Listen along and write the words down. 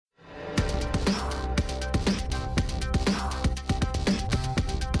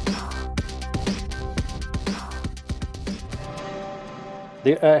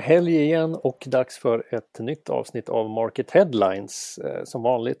Det är helg igen och dags för ett nytt avsnitt av Market Headlines. Som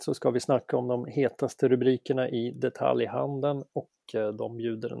vanligt så ska vi snacka om de hetaste rubrikerna i detaljhandeln och de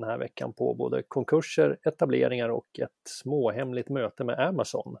bjuder den här veckan på både konkurser, etableringar och ett småhemligt möte med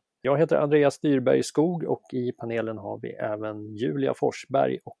Amazon. Jag heter Andreas Dyrberg Skog och i panelen har vi även Julia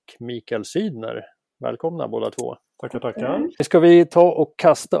Forsberg och Mikael Sydner. Välkomna båda två. Tackar. Nu ska vi ta och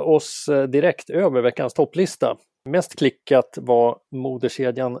kasta oss direkt över veckans topplista. Mest klickat var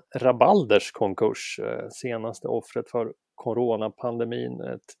moderkedjan Rabalders konkurs, senaste offret för coronapandemin,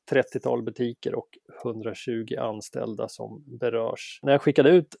 ett 30-tal butiker och 120 anställda som berörs. När jag skickade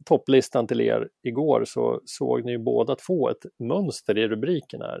ut topplistan till er igår så såg ni båda två ett mönster i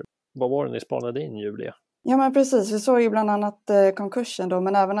rubriken här. Vad var det ni spanade in, Julia? Ja men precis, vi såg ju bland annat konkursen då,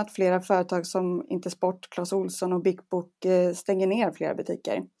 men även att flera företag som Intersport, Clas Ohlson och Big Book stänger ner flera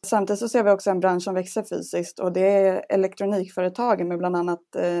butiker. Samtidigt så ser vi också en bransch som växer fysiskt och det är elektronikföretagen med bland annat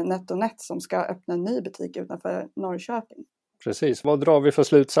NetOnNet som ska öppna en ny butik utanför Norrköping. Precis, vad drar vi för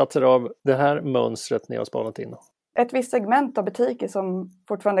slutsatser av det här mönstret ni har spanat in? Ett visst segment av butiker som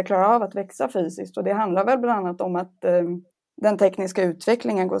fortfarande klarar av att växa fysiskt och det handlar väl bland annat om att den tekniska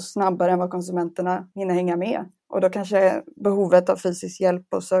utvecklingen går snabbare än vad konsumenterna hinner hänga med. Och då kanske behovet av fysisk hjälp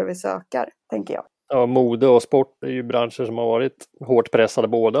och service ökar, tänker jag. Ja, mode och sport är ju branscher som har varit hårt pressade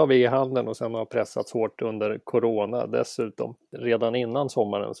både av e-handeln och sen har pressats hårt under corona dessutom. Redan innan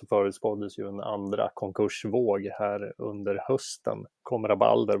sommaren så förutspåddes ju en andra konkursvåg här under hösten.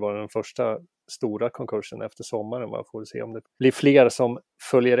 Rabalder var den första stora konkursen efter sommaren. Man får se om det blir fler som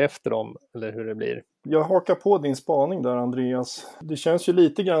följer efter dem eller hur det blir. Jag hakar på din spaning där, Andreas. Det känns ju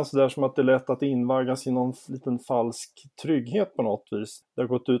lite grann så där som att det är lätt att invaggas i någon liten falsk trygghet på något vis. Det har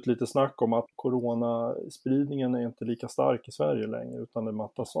gått ut lite snack om att coronaspridningen är inte lika stark i Sverige längre utan det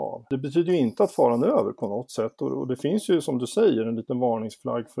mattas av. Det betyder ju inte att faran är över på något sätt och det finns ju som du säger en liten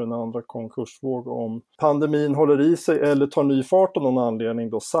varningsflagg för en andra konkursvåg om pandemin håller i sig eller tar ny fart av någon anledning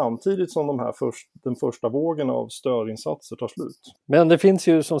då samtidigt som den första vågen av störinsatser tar slut. Men det finns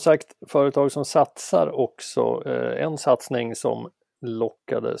ju som sagt företag som satsar också. En satsning som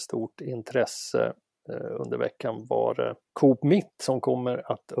lockade stort intresse under veckan var Coop Mitt som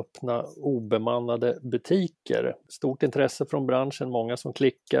kommer att öppna obemannade butiker. Stort intresse från branschen, många som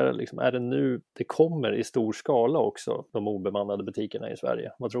klickar. Liksom, är det nu det kommer i stor skala också, de obemannade butikerna i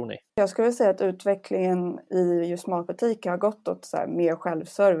Sverige? Vad tror ni? Jag skulle säga att utvecklingen i just matbutiker har gått åt så här mer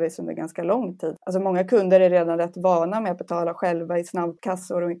självservice under ganska lång tid. Alltså många kunder är redan rätt vana med att betala själva i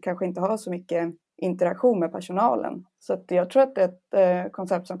snabbkassor och kanske inte har så mycket interaktion med personalen. Så att jag tror att det är ett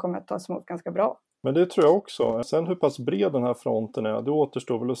koncept som kommer att tas emot ganska bra. Men det tror jag också. Sen hur pass bred den här fronten är, det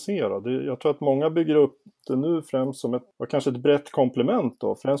återstår väl att se då. Jag tror att många bygger upp det nu främst som kanske ett brett komplement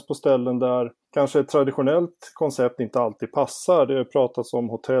då. Främst på ställen där kanske ett traditionellt koncept inte alltid passar. Det har pratats om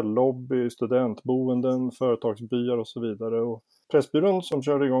hotellobby, studentboenden, företagsbyar och så vidare. Och Pressbyrån som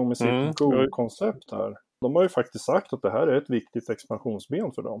kör igång med sitt Go-koncept här. De har ju faktiskt sagt att det här är ett viktigt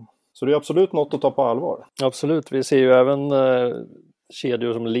expansionsben för dem. Så det är absolut något att ta på allvar. Absolut, vi ser ju även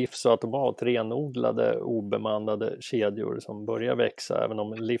kedjor som Livs och Automat, renodlade obemannade kedjor som börjar växa, även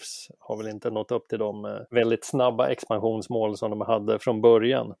om Livs har väl inte nått upp till de väldigt snabba expansionsmål som de hade från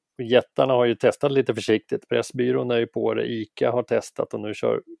början. Jättarna har ju testat lite försiktigt, Pressbyrån är ju på det, ICA har testat och nu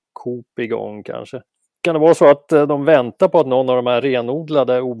kör Coop igång kanske. Kan det vara så att de väntar på att någon av de här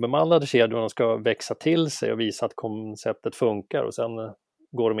renodlade obemannade kedjorna ska växa till sig och visa att konceptet funkar och sen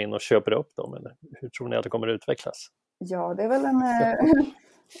går de in och köper upp dem? Eller hur tror ni att det kommer att utvecklas? Ja, det är väl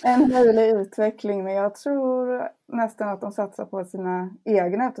en möjlig utveckling, men jag tror nästan att de satsar på sina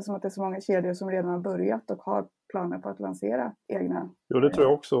egna eftersom att det är så många kedjor som redan har börjat och har planer på att lansera egna. Jo, det tror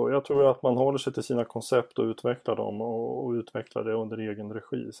jag också. Jag tror att man håller sig till sina koncept och utvecklar dem och utvecklar det under egen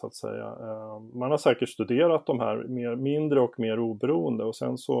regi så att säga. Man har säkert studerat de här mindre och mer oberoende och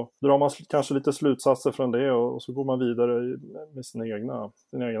sen så drar man kanske lite slutsatser från det och så går man vidare med sina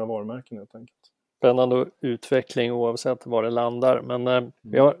egna varumärken helt enkelt. Spännande utveckling oavsett var det landar. Men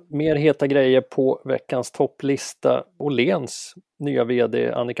vi har mer heta grejer på veckans topplista. Åhléns nya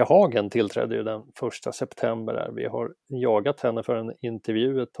vd Annika Hagen tillträdde ju den 1 september. Där. Vi har jagat henne för en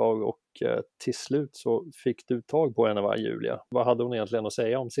intervju ett tag och till slut så fick du tag på henne, va, Julia? Vad hade hon egentligen att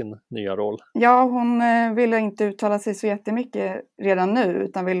säga om sin nya roll? Ja, hon ville inte uttala sig så jättemycket redan nu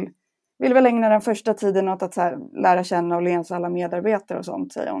utan vill väl ägna den första tiden åt att så här, lära känna Åhléns alla medarbetare och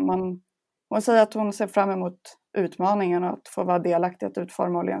sånt, säger hon. Hon säger att hon ser fram emot utmaningen och att få vara delaktig att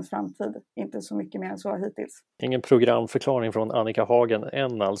utforma Åhléns framtid. Inte så mycket mer än så hittills. Ingen programförklaring från Annika Hagen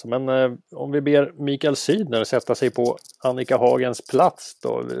än alltså. Men om vi ber Mikael Sydner sätta sig på Annika Hagens plats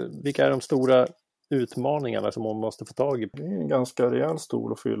då. Vilka är de stora utmaningarna som man måste få tag i? Det är en ganska rejäl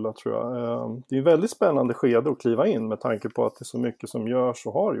stol att fylla, tror jag. Det är en väldigt spännande skede att kliva in med tanke på att det är så mycket som görs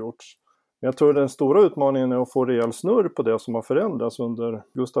och har gjorts. Men jag tror den stora utmaningen är att få rejäl snurr på det som har förändrats under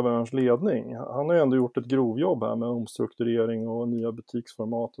Gustav Örns ledning. Han har ju ändå gjort ett grovjobb här med omstrukturering och nya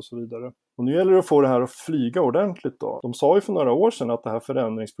butiksformat och så vidare. Och nu gäller det att få det här att flyga ordentligt då. De sa ju för några år sedan att det här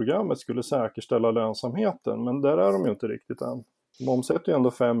förändringsprogrammet skulle säkerställa lönsamheten, men där är de ju inte riktigt än. De omsätter ju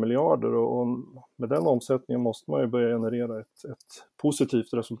ändå 5 miljarder och med den omsättningen måste man ju börja generera ett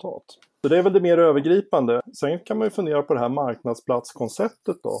positivt resultat. Så det är väl det mer övergripande. Sen kan man ju fundera på det här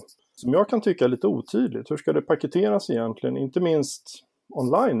marknadsplatskonceptet då, som jag kan tycka är lite otydligt. Hur ska det paketeras egentligen? Inte minst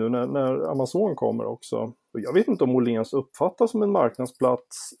online nu när Amazon kommer också. Och jag vet inte om Åhléns uppfattas som en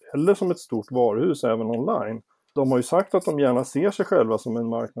marknadsplats eller som ett stort varuhus även online. De har ju sagt att de gärna ser sig själva som en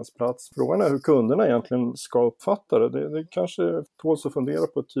marknadsplats. Frågan är hur kunderna egentligen ska uppfatta det. Det kanske tåls att fundera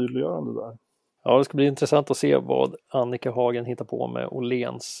på ett tydliggörande där. Ja, det ska bli intressant att se vad Annika Hagen hittar på med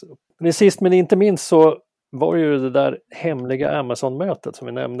Åhléns. Men sist men inte minst så var ju det där hemliga Amazon-mötet som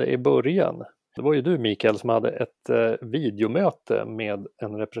vi nämnde i början. Det var ju du, Mikael, som hade ett videomöte med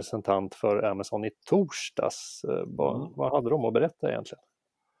en representant för Amazon i torsdags. Vad hade de att berätta egentligen?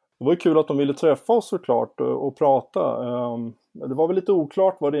 Det var ju kul att de ville träffa oss såklart och prata. Det var väl lite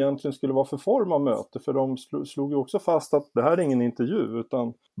oklart vad det egentligen skulle vara för form av möte, för de slog ju också fast att det här är ingen intervju,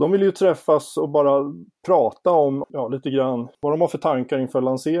 utan de ville ju träffas och bara prata om lite grann vad de har för tankar inför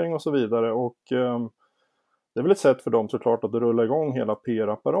lansering och så vidare. Och det är väl ett sätt för dem såklart att rulla igång hela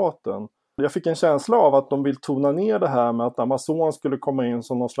PR-apparaten. Jag fick en känsla av att de vill tona ner det här med att Amazon skulle komma in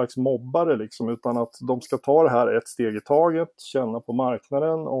som någon slags mobbare liksom, utan att de ska ta det här ett steg i taget, känna på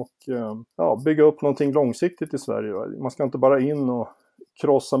marknaden och bygga upp någonting långsiktigt i Sverige. Man ska inte bara in och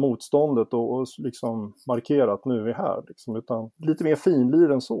krossa motståndet och liksom markera att nu är vi här, liksom, utan lite mer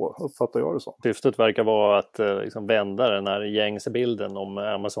finlir än så uppfattar jag det som. Syftet verkar vara att liksom vända den här gängse bilden om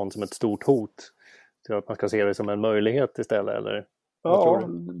Amazon som ett stort hot till att man ska se det som en möjlighet istället, eller? Ja,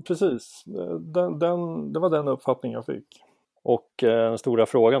 precis. Det var den uppfattningen jag fick. Och den stora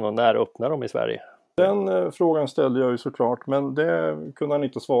frågan då, när öppnar de i Sverige? Den frågan ställde jag ju såklart, men det kunde han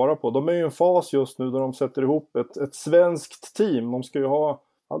inte svara på. De är ju i en fas just nu där de sätter ihop ett svenskt team. De ska ju ha,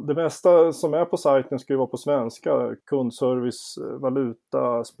 det mesta som är på sajten ska ju vara på svenska. Kundservice,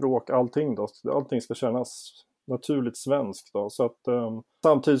 valuta, språk, allting då. Allting ska kännas naturligt svenskt då. Så att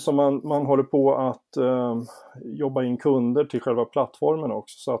samtidigt som man håller på att jobba in kunder till själva plattformen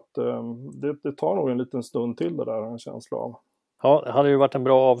också. Så att det tar nog en liten stund till det där, en känsla av. Ja, det hade ju varit en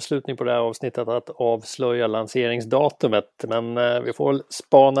bra avslutning på det här avsnittet att avslöja lanseringsdatumet. Men vi får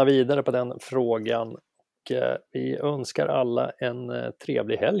spana vidare på den frågan. Och vi önskar alla en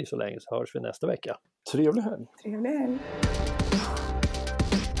trevlig helg så länge, så hörs vi nästa vecka. Trevlig helg. Trevlig helg.